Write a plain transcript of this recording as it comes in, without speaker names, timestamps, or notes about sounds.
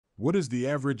What is the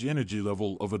average energy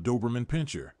level of a Doberman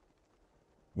Pinscher?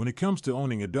 When it comes to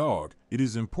owning a dog, it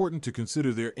is important to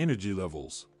consider their energy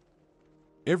levels.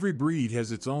 Every breed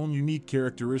has its own unique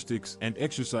characteristics and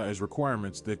exercise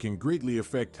requirements that can greatly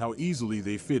affect how easily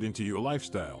they fit into your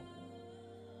lifestyle.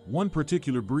 One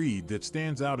particular breed that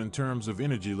stands out in terms of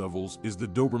energy levels is the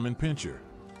Doberman Pinscher.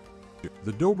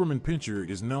 The Doberman Pinscher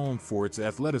is known for its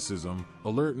athleticism,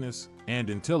 alertness, and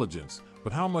intelligence,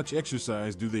 but how much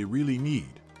exercise do they really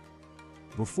need?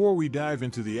 Before we dive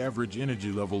into the average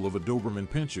energy level of a Doberman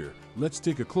Pinscher, let's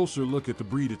take a closer look at the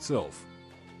breed itself.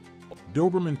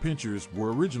 Doberman Pinschers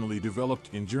were originally developed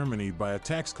in Germany by a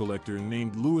tax collector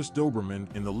named Louis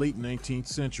Doberman in the late 19th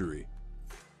century.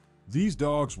 These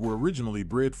dogs were originally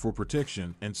bred for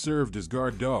protection and served as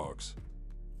guard dogs.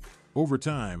 Over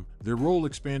time, their role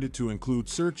expanded to include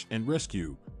search and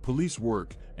rescue, police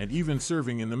work, and even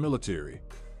serving in the military.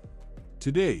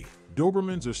 Today,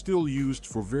 Dobermans are still used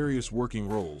for various working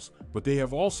roles, but they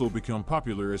have also become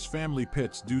popular as family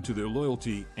pets due to their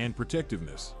loyalty and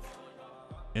protectiveness.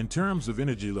 In terms of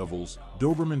energy levels,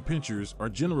 Doberman Pinschers are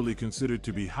generally considered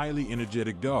to be highly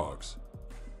energetic dogs.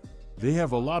 They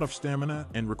have a lot of stamina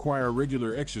and require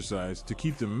regular exercise to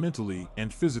keep them mentally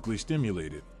and physically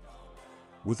stimulated.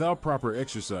 Without proper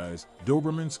exercise,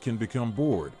 Dobermans can become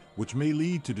bored, which may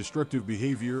lead to destructive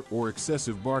behavior or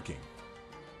excessive barking.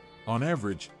 On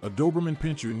average, a Doberman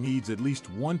Pinscher needs at least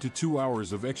 1 to 2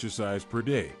 hours of exercise per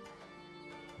day.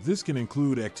 This can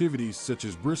include activities such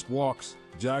as brisk walks,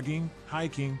 jogging,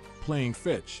 hiking, playing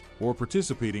fetch, or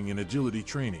participating in agility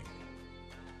training.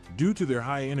 Due to their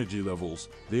high energy levels,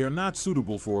 they are not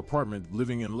suitable for apartment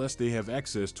living unless they have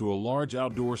access to a large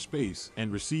outdoor space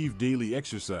and receive daily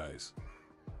exercise.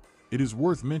 It is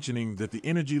worth mentioning that the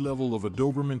energy level of a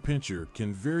Doberman Pinscher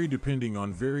can vary depending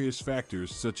on various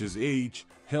factors such as age,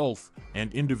 health,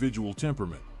 and individual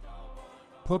temperament.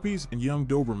 Puppies and young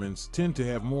Dobermans tend to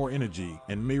have more energy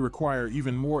and may require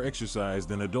even more exercise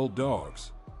than adult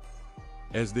dogs.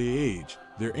 As they age,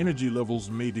 their energy levels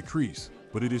may decrease,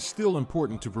 but it is still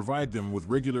important to provide them with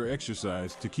regular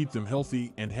exercise to keep them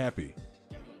healthy and happy.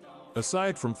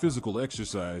 Aside from physical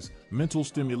exercise, mental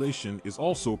stimulation is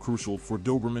also crucial for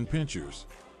Doberman Pinschers.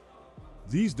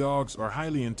 These dogs are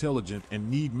highly intelligent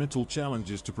and need mental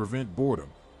challenges to prevent boredom.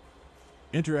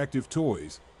 Interactive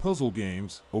toys, puzzle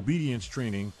games, obedience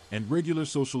training, and regular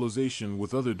socialization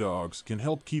with other dogs can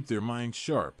help keep their minds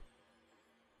sharp.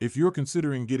 If you're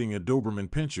considering getting a Doberman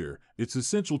Pinscher, it's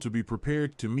essential to be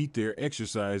prepared to meet their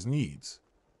exercise needs.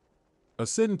 A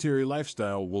sedentary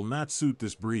lifestyle will not suit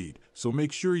this breed, so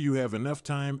make sure you have enough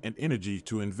time and energy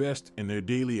to invest in their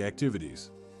daily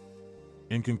activities.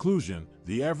 In conclusion,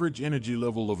 the average energy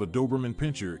level of a Doberman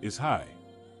Pinscher is high.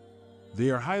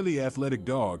 They are highly athletic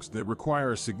dogs that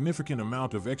require a significant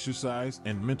amount of exercise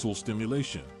and mental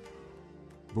stimulation.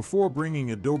 Before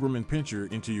bringing a Doberman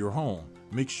Pinscher into your home,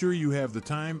 make sure you have the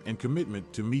time and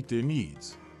commitment to meet their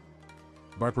needs.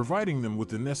 By providing them with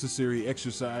the necessary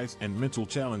exercise and mental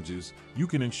challenges, you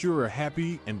can ensure a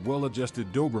happy and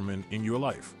well-adjusted Doberman in your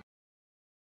life.